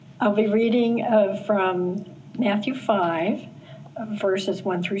I'll be reading from Matthew 5, verses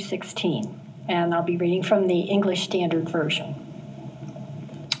 1 through 16, and I'll be reading from the English Standard Version.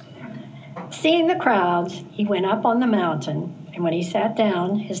 Seeing the crowds, he went up on the mountain, and when he sat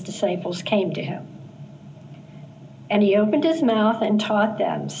down, his disciples came to him. And he opened his mouth and taught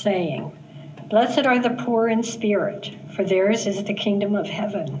them, saying, "Blessed are the poor in spirit, for theirs is the kingdom of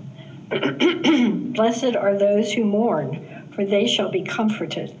heaven. Blessed are those who mourn, for they shall be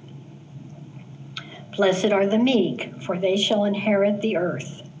comforted. Blessed are the meek, for they shall inherit the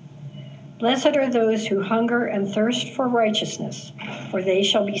earth. Blessed are those who hunger and thirst for righteousness, for they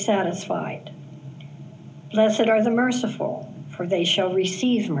shall be satisfied. Blessed are the merciful, for they shall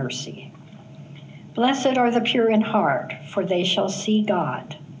receive mercy. Blessed are the pure in heart, for they shall see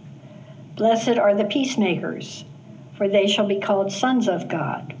God. Blessed are the peacemakers, for they shall be called sons of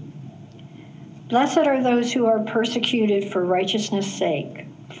God. Blessed are those who are persecuted for righteousness' sake,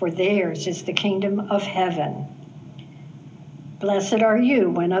 for theirs is the kingdom of heaven. Blessed are you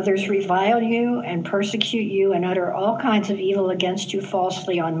when others revile you and persecute you and utter all kinds of evil against you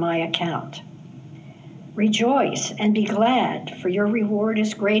falsely on my account. Rejoice and be glad, for your reward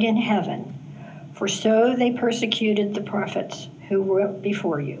is great in heaven, for so they persecuted the prophets who were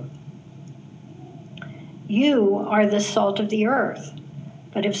before you. You are the salt of the earth.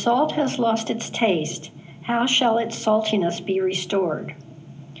 But if salt has lost its taste, how shall its saltiness be restored?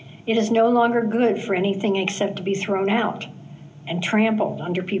 It is no longer good for anything except to be thrown out and trampled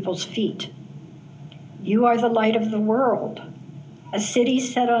under people's feet. You are the light of the world. A city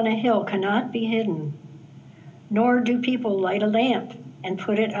set on a hill cannot be hidden. Nor do people light a lamp and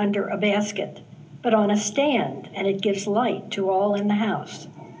put it under a basket, but on a stand, and it gives light to all in the house.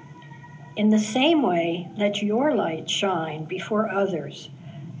 In the same way, let your light shine before others,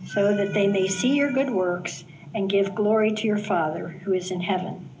 so that they may see your good works and give glory to your Father who is in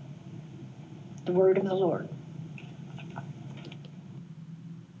heaven." The word of the Lord.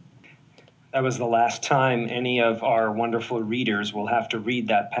 That was the last time any of our wonderful readers will have to read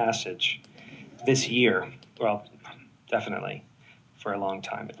that passage this year. Well, definitely, for a long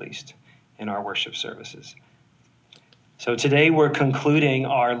time at least, in our worship services. So today we're concluding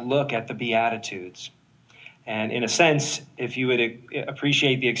our look at the Beatitudes. And in a sense, if you would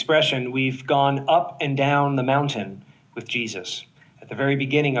appreciate the expression, we've gone up and down the mountain with Jesus at the very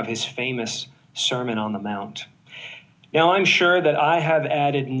beginning of his famous Sermon on the Mount. Now, I'm sure that I have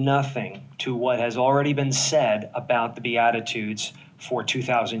added nothing to what has already been said about the Beatitudes for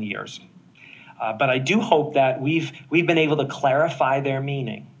 2,000 years. But I do hope that we've been able to clarify their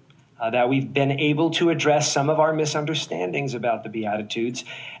meaning, that we've been able to address some of our misunderstandings about the Beatitudes,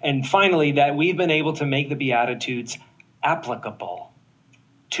 and finally, that we've been able to make the Beatitudes applicable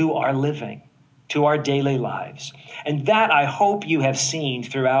to our living, to our daily lives. And that I hope you have seen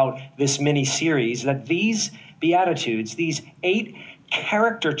throughout this mini-series, that these Beatitudes, these 8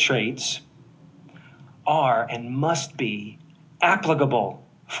 character traits, are and must be applicable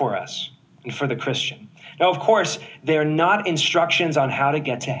for us and for the Christian. Now, of course, they're not instructions on how to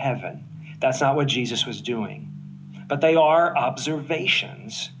get to heaven. That's not what Jesus was doing. But they are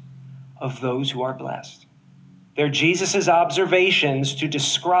observations of those who are blessed. They're Jesus's observations to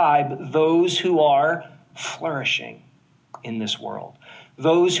describe those who are flourishing in this world,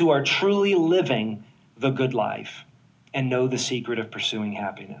 those who are truly living the good life and know the secret of pursuing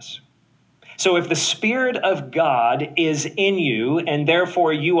happiness. So if the Spirit of God is in you, and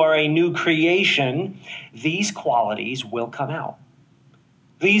therefore you are a new creation, these qualities will come out.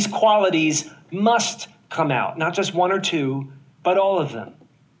 These qualities must come out, not just 1 or 2, but all of them.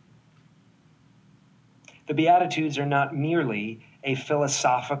 The Beatitudes are not merely a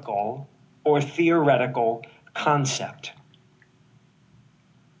philosophical or theoretical concept.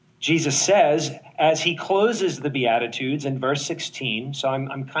 Jesus says, as he closes the Beatitudes in verse 16, so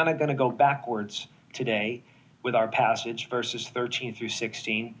I'm kind of going to go backwards today with our passage, verses 13 through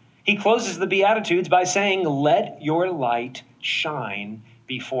 16. He closes the Beatitudes by saying, "Let your light shine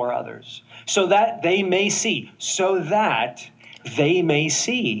before others, so that they may see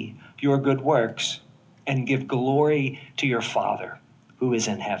your good works and give glory to your Father who is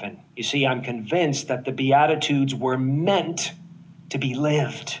in heaven." You see, I'm convinced that the Beatitudes were meant to be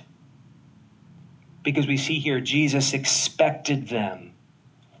lived, because we see here Jesus expected them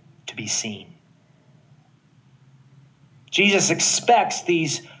to be seen. Jesus expects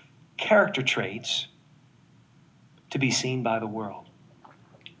these character traits to be seen by the world.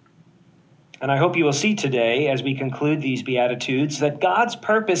 And I hope you will see today, as we conclude these Beatitudes, that God's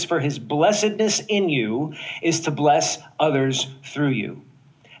purpose for his blessedness in you is to bless others through you.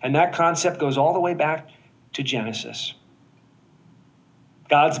 And that concept goes all the way back to Genesis.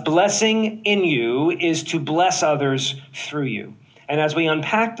 God's blessing in you is to bless others through you. And as we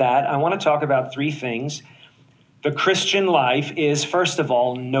unpack that, I want to talk about three things. The Christian life is, first of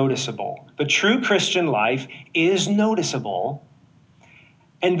all, noticeable. The true Christian life is noticeable,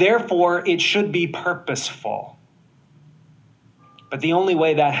 and therefore it should be purposeful. But the only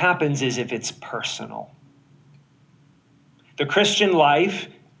way that happens is if it's personal. The Christian life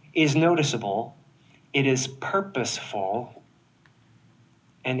is noticeable, it is purposeful,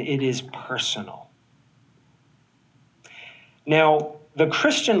 and it is personal. Now, the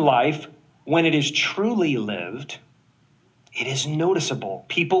Christian life, when it is truly lived, it is noticeable.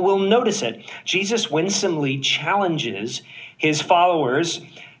 People will notice it. Jesus winsomely challenges his followers,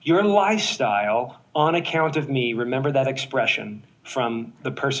 your lifestyle on account of me. Remember that expression from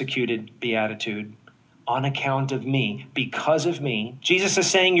the persecuted beatitude. On account of me, because of me. Jesus is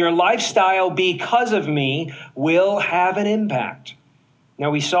saying your lifestyle because of me will have an impact. Now,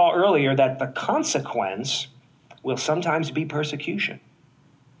 we saw earlier that the consequence will sometimes be persecution.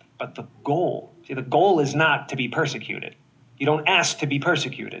 But the goal is not to be persecuted. You don't ask to be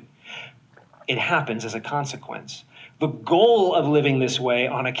persecuted. It happens as a consequence. The goal of living this way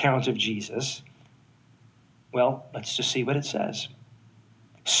on account of Jesus, well, let's just see what it says.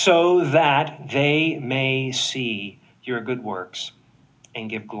 So that they may see your good works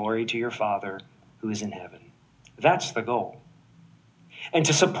and give glory to your Father who is in heaven. That's the goal. And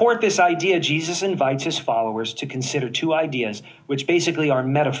to support this idea, Jesus invites his followers to consider two ideas, which basically are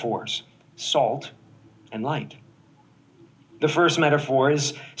metaphors, salt and light. The first metaphor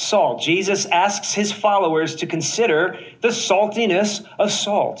is salt. Jesus asks his followers to consider the saltiness of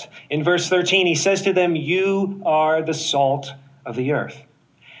salt. In verse 13, he says to them, you are the salt of the earth.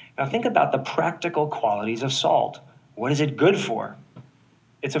 Now think about the practical qualities of salt. What is it good for?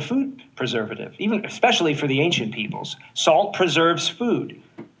 It's a food preservative, especially for the ancient peoples. Salt preserves food.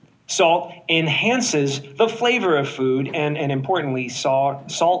 Salt enhances the flavor of food, and importantly,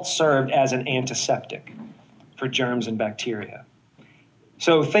 salt served as an antiseptic for germs and bacteria.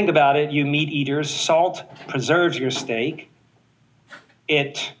 So think about it, you meat eaters. Salt preserves your steak.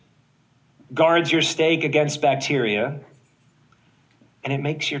 It guards your steak against bacteria. And it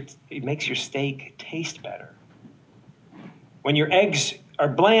makes your steak taste better. When your eggs are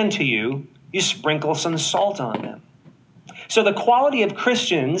bland to you, you sprinkle some salt on them. So the quality of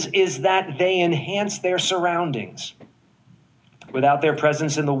Christians is that they enhance their surroundings. Without their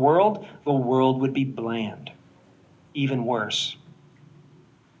presence in the world would be bland. Even worse,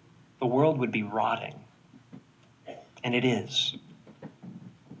 the world would be rotting. And it is.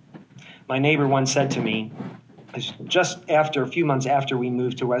 My neighbor once said to me, just a few months after we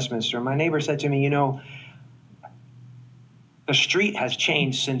moved to Westminster, my neighbor said to me, the street has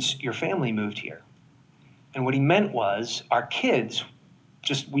changed since your family moved here. And what he meant was our kids,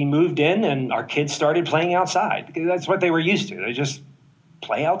 we moved in and our kids started playing outside because that's what they were used to. They just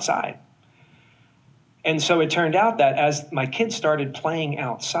play outside. And so it turned out that as my kids started playing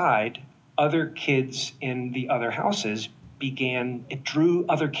outside, other kids in the other houses it drew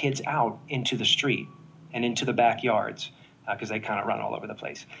other kids out into the street and into the backyards because they kind of run all over the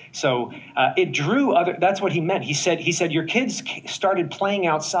place. So it drew that's what he meant. He said your kids started playing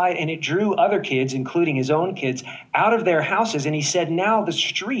outside and it drew other kids, including his own kids, out of their houses. And he said now the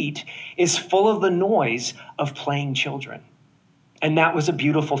street is full of the noise of playing children. And that was a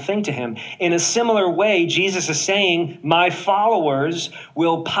beautiful thing to him. In a similar way, Jesus is saying, my followers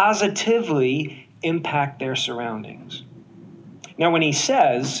will positively impact their surroundings. Now, when he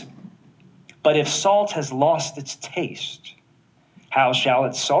says, but if salt has lost its taste, how shall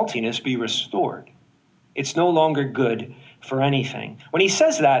its saltiness be restored? It's no longer good for anything. When he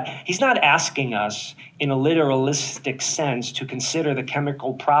says that, he's not asking us in a literalistic sense to consider the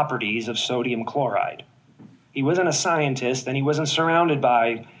chemical properties of sodium chloride. He wasn't a scientist, and he wasn't surrounded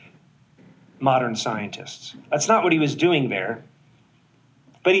by modern scientists. That's not what he was doing there.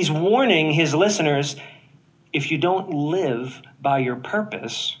 But he's warning his listeners, if you don't live by your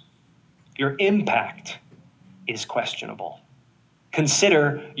purpose, your impact is questionable.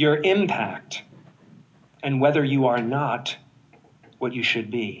 Consider your impact and whether you are not what you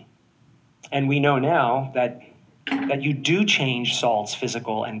should be. And we know now that you do change salt's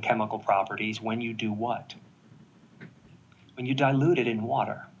physical and chemical properties when you do what? When you dilute it in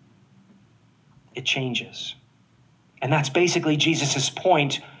water, it changes. And that's basically Jesus'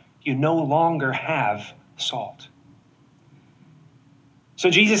 point. You no longer have salt. So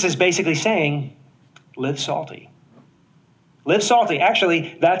Jesus is basically saying, live salty. Live salty.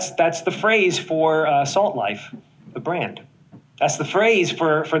 Actually, that's the phrase for Salt Life, the brand. That's the phrase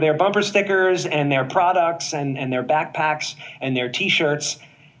for their bumper stickers and their products and their backpacks and their t-shirts.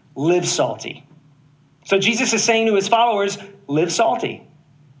 Live salty. So Jesus is saying to his followers, live salty.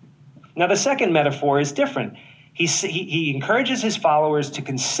 Now, the second metaphor is different. He encourages his followers to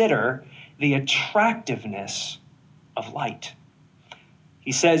consider the attractiveness of light.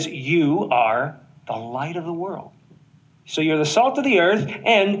 He says, you are the light of the world. So you're the salt of the earth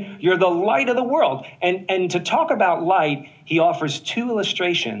and you're the light of the world. And to talk about light, he offers two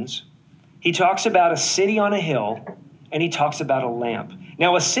illustrations. He talks about a city on a hill and he talks about a lamp.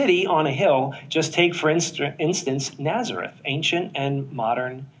 Now, a city on a hill, just take, for instance, Nazareth, ancient and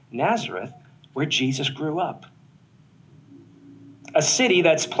modern Nazareth, where Jesus grew up. A city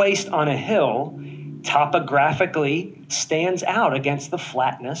that's placed on a hill topographically stands out against the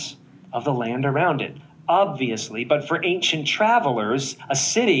flatness of the land around it, obviously. But for ancient travelers, a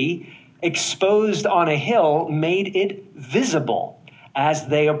city exposed on a hill made it visible as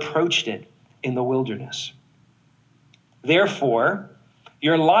they approached it in the wilderness. Therefore,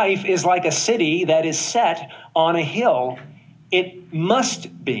 your life is like a city that is set on a hill. It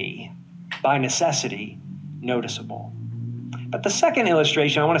must be, by necessity, noticeable. But the second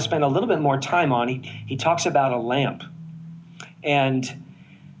illustration I want to spend a little bit more time on, he talks about a lamp. And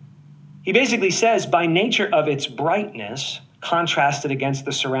he basically says, by nature of its brightness, contrasted against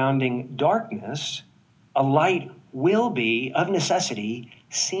the surrounding darkness, a light will be, of necessity,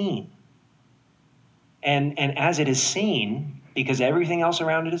 seen. And as it is seen, because everything else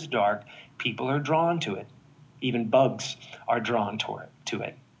around it is dark, people are drawn to it. Even bugs are drawn to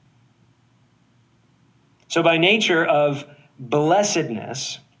it. So by nature of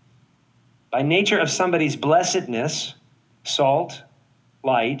blessedness, by nature of somebody's blessedness, salt,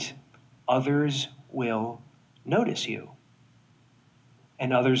 light, others will notice you.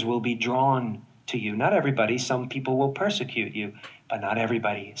 And others will be drawn to you. Not everybody. Some people will persecute you, but not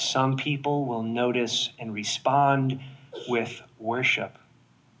everybody. Some people will notice and respond with worship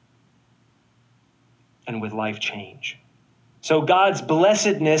and with life change. So God's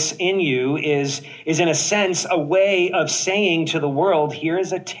blessedness in you is in a sense a way of saying to the world, here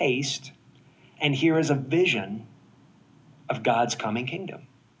is a taste and here is a vision of God's coming kingdom.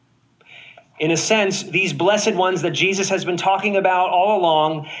 In a sense, these blessed ones that Jesus has been talking about all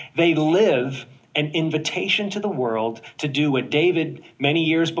along, they live an invitation to the world to do what David many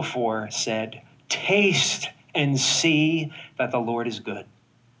years before said, taste and see that the Lord is good.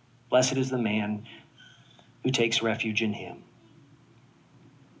 Blessed is the man who takes refuge in him.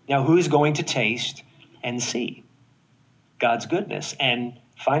 Now, who's going to taste and see God's goodness and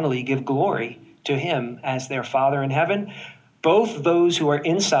finally give glory to him as their Father in heaven? Both those who are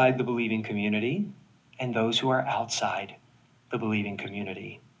inside the believing community and those who are outside the believing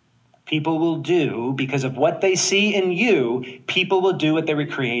community. People will do, because of what they see in you, people will do what they were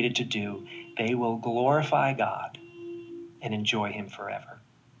created to do. They will glorify God and enjoy him forever.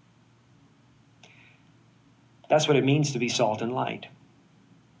 That's what it means to be salt and light.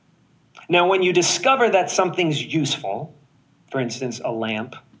 Now, when you discover that something's useful, for instance, a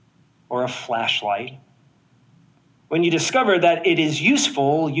lamp or a flashlight, when you discover that it is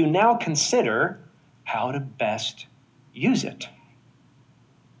useful, you now consider how to best use it.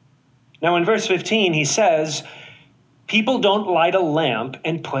 Now, in verse 15, he says, people don't light a lamp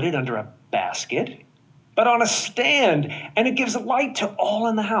and put it under a basket, but on a stand, and it gives light to all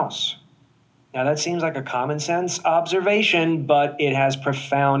in the house. Now, that seems like a common sense observation, but it has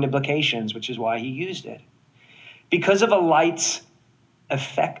profound implications, which is why he used it. Because of a light's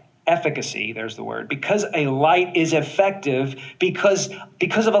efficacy, there's the word, because a light is effective, because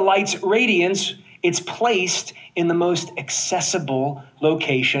of a light's radiance, it's placed in the most accessible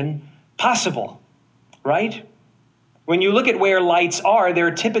location possible, right? When you look at where lights are,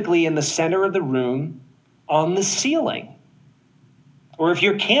 they're typically in the center of the room on the ceiling. Or if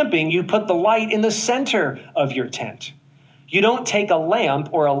you're camping, you put the light in the center of your tent. You don't take a lamp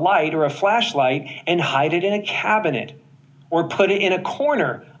or a light or a flashlight and hide it in a cabinet or put it in a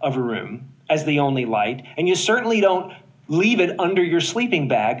corner of a room as the only light. And you certainly don't leave it under your sleeping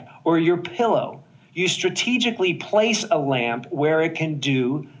bag or your pillow. You strategically place a lamp where it can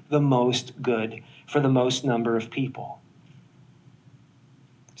do the most good for the most number of people.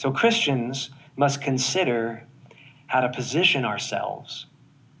 So Christians must consider how to position ourselves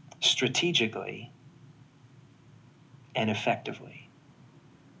strategically and effectively.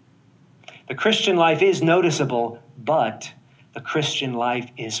 The Christian life is noticeable, but the Christian life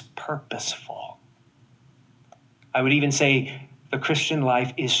is purposeful. I would even say the Christian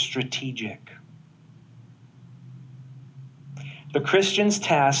life is strategic. The Christian's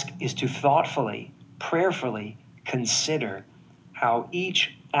task is to thoughtfully, prayerfully consider how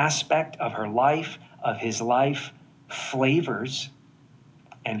each aspect of her life, of his life, flavors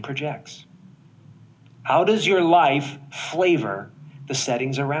and projects. How does your life flavor the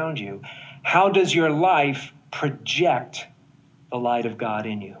settings around you? How does your life project the light of God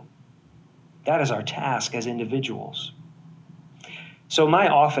in you? That is our task as individuals. So my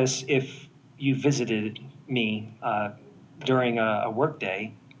office, if you visited me during a work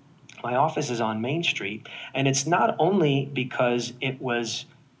day, my office is on Main Street, and it's not only because it was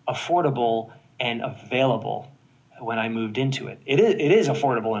affordable and available when I moved into it. It is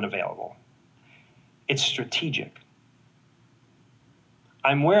affordable and available. It's strategic.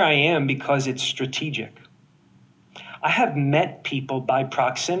 I'm where I am because it's strategic. I have met people by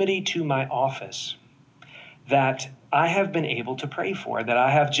proximity to my office that I have been able to pray for, that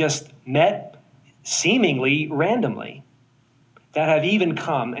I have just met seemingly randomly, that have even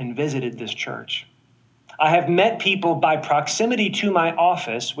come and visited this church. I have met people by proximity to my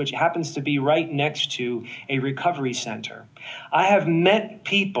office, which happens to be right next to a recovery center. I have met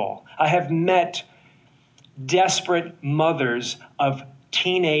people, I have met desperate mothers of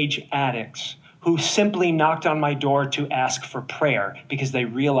teenage addicts who simply knocked on my door to ask for prayer because they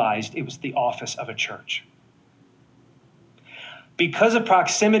realized it was the office of a church. Because of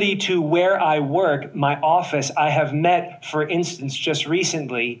proximity to where I work, my office, I have met, for instance, just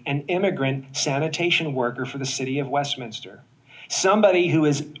recently, an immigrant sanitation worker for the city of Westminster. Somebody who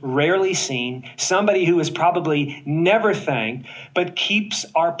is rarely seen, somebody who is probably never thanked, but keeps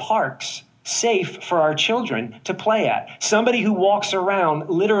our parks safe for our children to play at. Somebody who walks around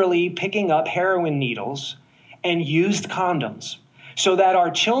literally picking up heroin needles and used condoms so that our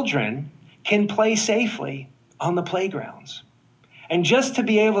children can play safely on the playgrounds. And just to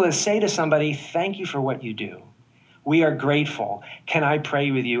be able to say to somebody, thank you for what you do. We are grateful. Can I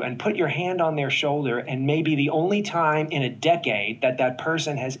pray with you? And put your hand on their shoulder, and maybe the only time in a decade that that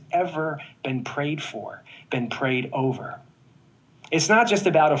person has ever been prayed for, been prayed over. It's not just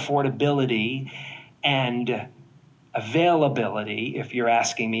about affordability and availability, if you're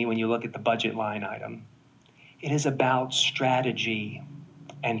asking me when you look at the budget line item. It is about strategy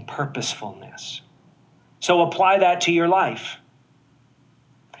and purposefulness. So apply that to your life.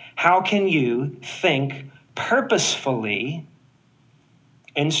 How can you think purposefully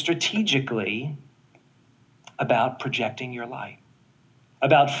and strategically about projecting your light,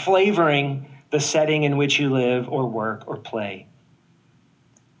 about flavoring the setting in which you live or work or play?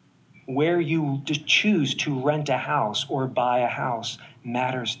 Where you choose to rent a house or buy a house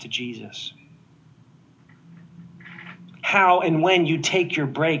matters to Jesus. How and when you take your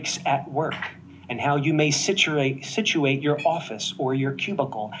breaks at work, and how you may situate your office or your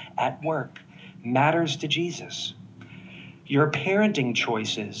cubicle at work matters to Jesus. Your parenting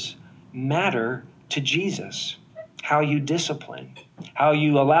choices matter to Jesus. How you discipline, how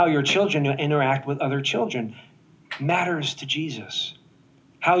you allow your children to interact with other children matters to Jesus.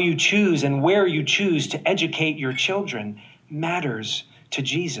 How you choose and where you choose to educate your children matters to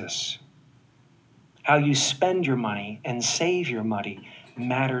Jesus. How you spend your money and save your money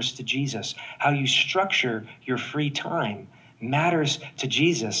matters to Jesus. How you structure your free time matters to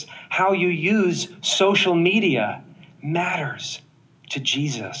Jesus. How you use social media matters to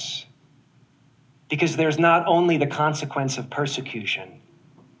Jesus. Because there's not only the consequence of persecution,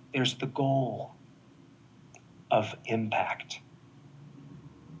 there's the goal of impact.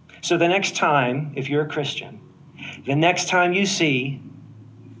 So the next time, if you're a Christian, the next time you see,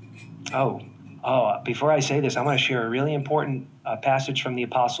 before I say this, I want to share a really important passage from the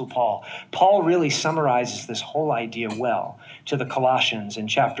Apostle Paul. Paul really summarizes this whole idea well to the Colossians in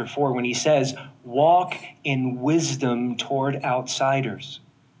chapter 4 when he says, walk in wisdom toward outsiders,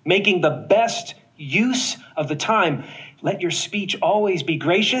 making the best use of the time. Let your speech always be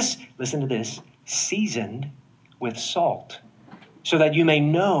gracious, listen to this, seasoned with salt, so that you may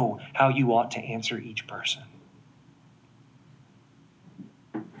know how you ought to answer each person.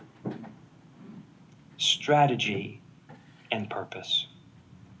 Strategy and purpose.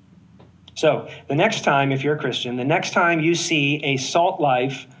 So the next time, if you're a Christian, the next time you see a Salt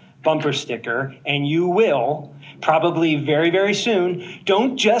Life bumper sticker, and you will probably very, very soon,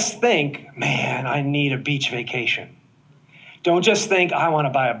 don't just think, man, I need a beach vacation. Don't just think, I want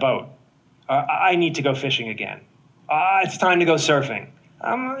to buy a boat. I need to go fishing again. It's time to go surfing.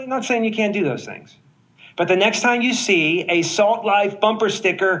 I'm not saying you can't do those things. But the next time you see a Salt Life bumper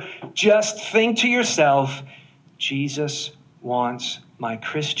sticker, just think to yourself, Jesus wants my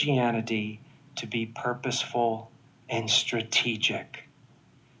Christianity to be purposeful and strategic.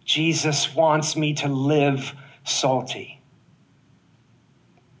 Jesus wants me to live salty.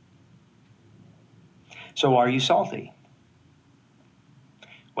 So are you salty?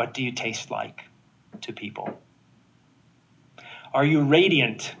 What do you taste like to people? Are you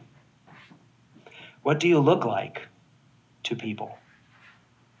radiant? What do you look like to people?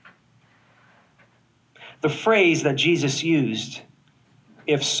 The phrase that Jesus used,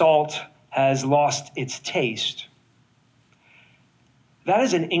 if salt has lost its taste, that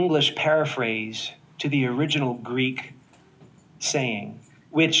is an English paraphrase to the original Greek saying,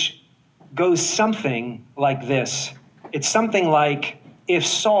 which goes something like this. It's something like, if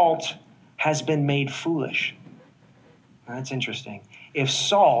salt has been made foolish. Now, that's interesting. If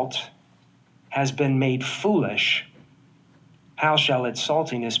salt has been made foolish, how shall its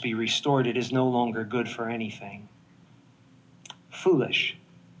saltiness be restored? It is no longer good for anything. Foolish.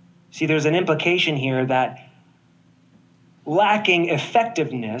 See, there's an implication here that lacking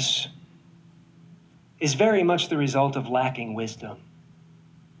effectiveness is very much the result of lacking wisdom.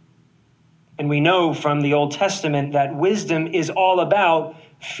 And we know from the Old Testament that wisdom is all about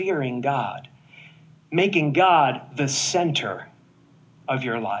fearing God, making God the center of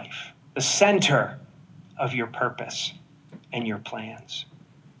your life, the center of your purpose and your plans.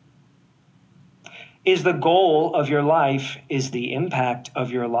 Is the goal of your life, is the impact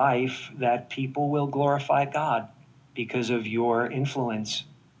of your life that people will glorify God because of your influence?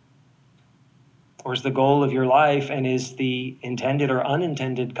 Or is the goal of your life, and is the intended or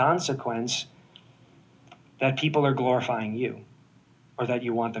unintended consequence, that people are glorifying you, or that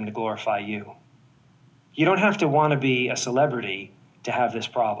you want them to glorify you? You don't have to want to be a celebrity to have this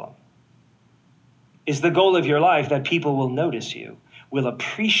problem. Is the goal of your life that people will notice you, will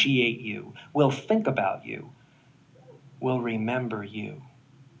appreciate you, will think about you, will remember you,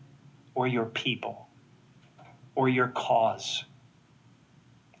 or your people, or your cause?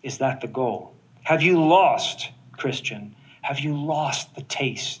 Is that the goal? Have you lost, Christian, have you lost the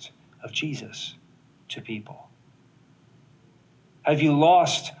taste of Jesus to people? Have you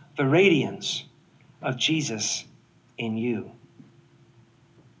lost the radiance of Jesus in you?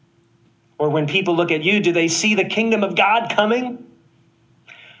 Or when people look at you, do they see the kingdom of God coming?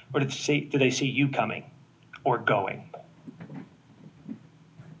 Or do they see you coming or going?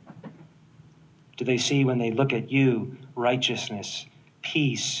 Do they see, when they look at you, righteousness,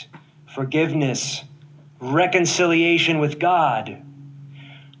 peace, forgiveness, reconciliation with God?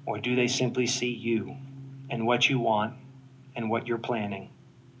 Or do they simply see you and what you want and what you're planning?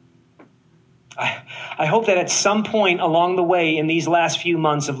 I hope that at some point along the way in these last few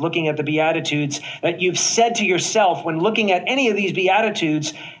months of looking at the Beatitudes, that you've said to yourself, when looking at any of these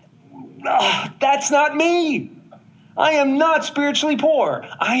Beatitudes, that's not me. I am not spiritually poor.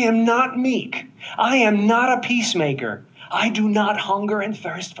 I am not meek. I am not a peacemaker. I do not hunger and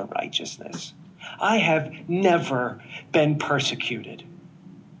thirst for righteousness. I have never been persecuted.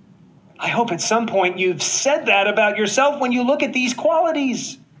 I hope at some point you've said that about yourself when you look at these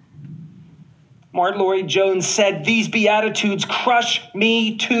qualities. Martin Lloyd-Jones said, "These Beatitudes crush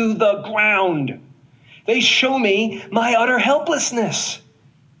me to the ground. They show me my utter helplessness."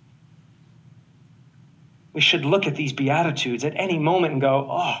 We should look at these Beatitudes at any moment and go,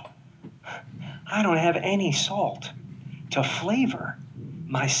 I don't have any salt to flavor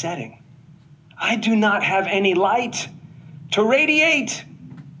my setting. I do not have any light to radiate.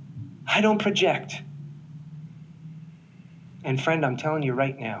 I don't project. And friend, I'm telling you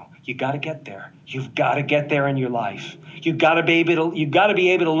right now, you got to get there. You've got to get there in your life. You've got to be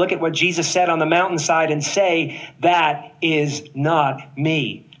able to look at what Jesus said on the mountainside and say, that is not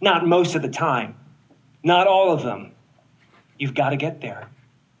me. Not most of the time. Not all of them. You've got to get there.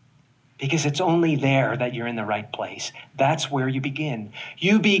 Because it's only there that you're in the right place. That's where you begin.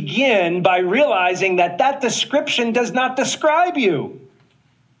 You begin by realizing that description does not describe you.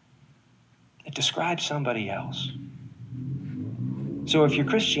 It describes somebody else. So if your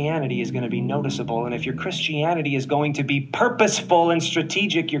Christianity is going to be noticeable, and if your Christianity is going to be purposeful and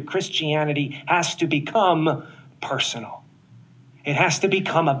strategic, your Christianity has to become personal. It has to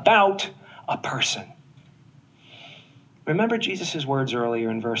become about a person. Remember Jesus' words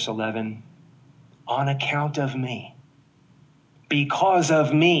earlier in verse 11? On account of me. Because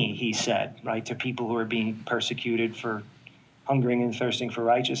of me, he said, right, to people who are being persecuted for hungering and thirsting for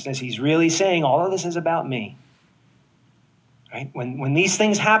righteousness. He's really saying all of this is about me. Right? When these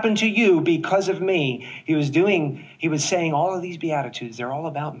things happen to you because of me, he was saying all of these Beatitudes, they're all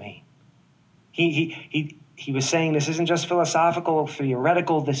about me. He was saying this isn't just philosophical,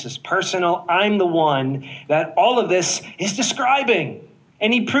 theoretical, this is personal. I'm the one that all of this is describing.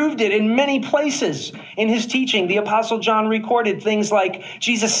 And he proved it in many places in his teaching. The Apostle John recorded things like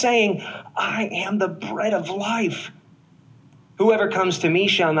Jesus saying, I am the bread of life. Whoever comes to me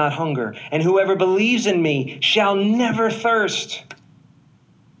shall not hunger, and whoever believes in me shall never thirst.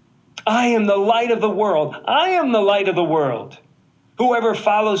 I am the light of the world. I am the light of the world. Whoever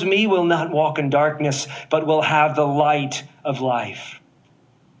follows me will not walk in darkness, but will have the light of life.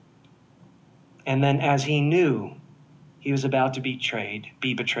 And then as he knew he was about to be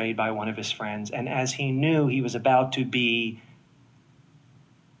betrayed by one of his friends, and as he knew he was about to be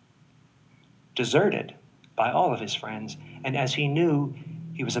deserted by all of his friends, and as he knew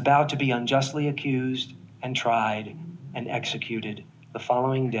he was about to be unjustly accused and tried and executed the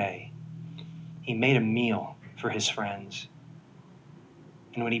following day, he made a meal for his friends.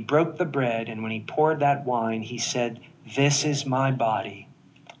 And when he broke the bread and when he poured that wine, he said, "This is my body,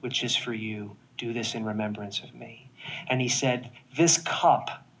 which is for you. Do this in remembrance of me." And he said, "This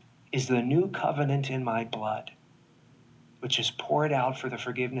cup is the new covenant in my blood, which is poured out for the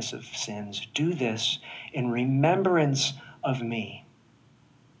forgiveness of sins. Do this in remembrance of me."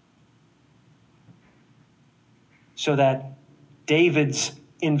 So that David's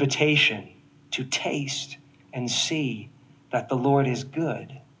invitation to taste and see that the Lord is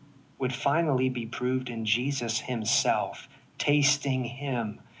good would finally be proved in Jesus himself, tasting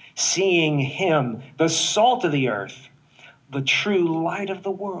him, seeing him, the salt of the earth, the true light of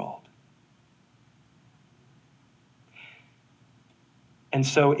the world. And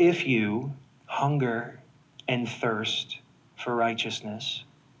so if you hunger and thirst for righteousness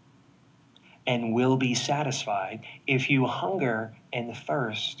and will be satisfied, if you hunger and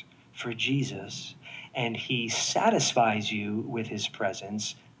thirst for Jesus and he satisfies you with his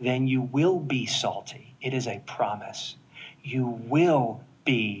presence, then you will be salty. It is a promise. You will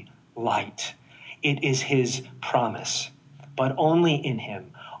be light. It is his promise, but only in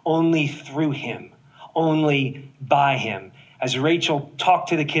him, only through him, only by him. As Rachel talked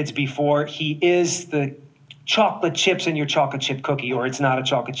to the kids before, he is the chocolate chips in your chocolate chip cookie, or it's not a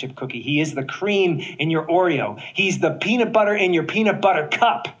chocolate chip cookie. He is the cream in your Oreo. He's the peanut butter in your peanut butter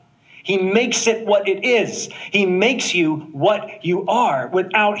cup. He makes it what it is. He makes you what you are.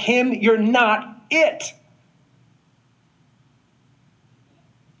 Without him, you're not it.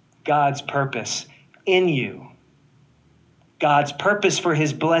 God's purpose in you, God's purpose for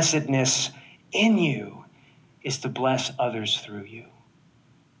his blessedness in you is to bless others through you.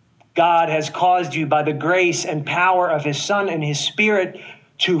 God has caused you by the grace and power of his Son and his Spirit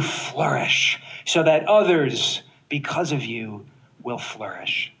to flourish so that others, because of you, will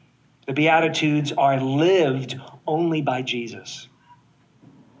flourish. The Beatitudes are lived only by Jesus,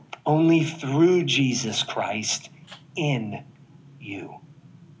 only through Jesus Christ in you.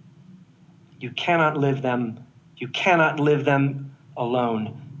 You cannot live them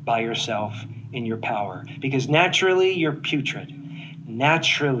alone by yourself in your power, because naturally you're putrid.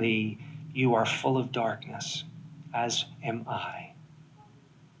 Naturally, you are full of darkness, as am I.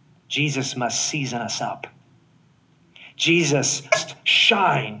 Jesus must season us up. Jesus must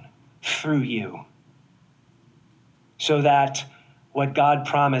shine through you so that what God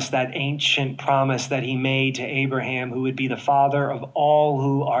promised, that ancient promise that he made to Abraham, who would be the father of all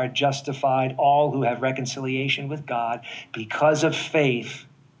who are justified, all who have reconciliation with God because of faith,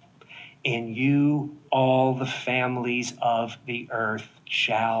 in you all the families of the earth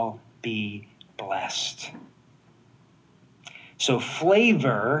shall be blessed. So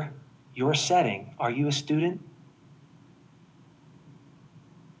flavor your setting. Are you a student?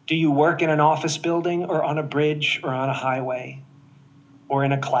 Do you work in an office building or on a bridge or on a highway or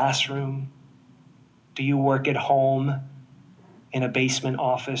in a classroom? Do you work at home in a basement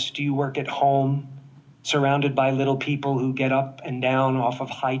office? Do you work at home surrounded by little people who get up and down off of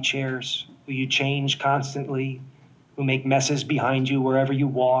high chairs, who you change constantly, who make messes behind you wherever you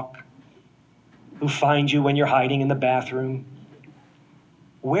walk, who find you when you're hiding in the bathroom?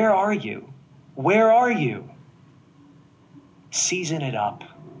 Where are you? Where are you? Season it up.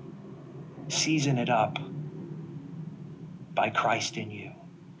 Season it up by Christ in you.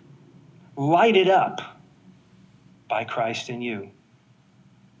 Light it up by Christ in you.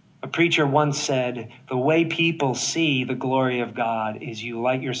 A preacher once said, the way people see the glory of God is you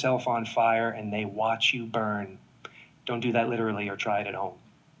light yourself on fire and they watch you burn. Don't do that literally or try it at home.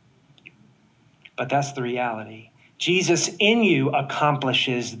 But that's the reality. Jesus in you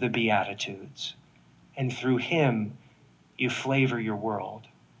accomplishes the Beatitudes. And through him, you flavor your world.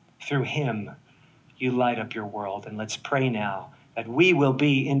 Through him, you light up your world. And let's pray now that we will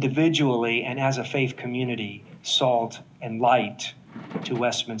be individually and as a faith community salt and light to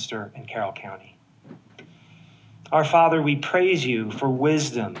Westminster and Carroll County. Our Father, we praise you for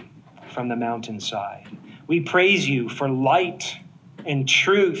wisdom from the mountainside. We praise you for light and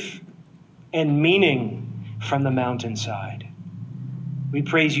truth and meaning from the mountainside. We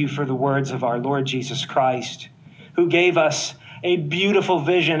praise you for the words of our Lord Jesus Christ, who gave us a beautiful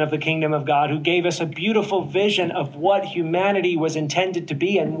vision of the kingdom of God, who gave us a beautiful vision of what humanity was intended to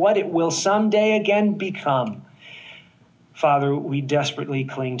be and what it will someday again become. Father, we desperately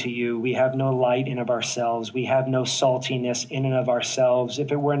cling to you. We have no light in of ourselves. We have no saltiness in and of ourselves.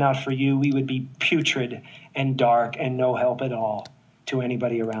 If it were not for you, we would be putrid and dark and no help at all to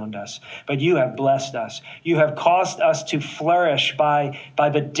anybody around us. But you have blessed us. You have caused us to flourish by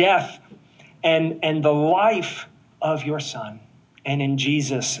the death and the life of your Son. And in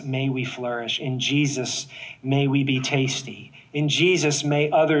Jesus, may we flourish. In Jesus, may we be tasty. In Jesus,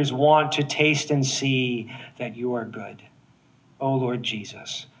 may others want to taste and see that you are good. Oh, Lord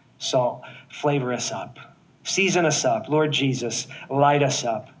Jesus, salt, flavor us up, season us up. Lord Jesus, light us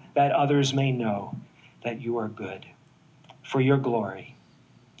up, that others may know that you are good. For your glory.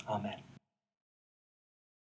 Amen.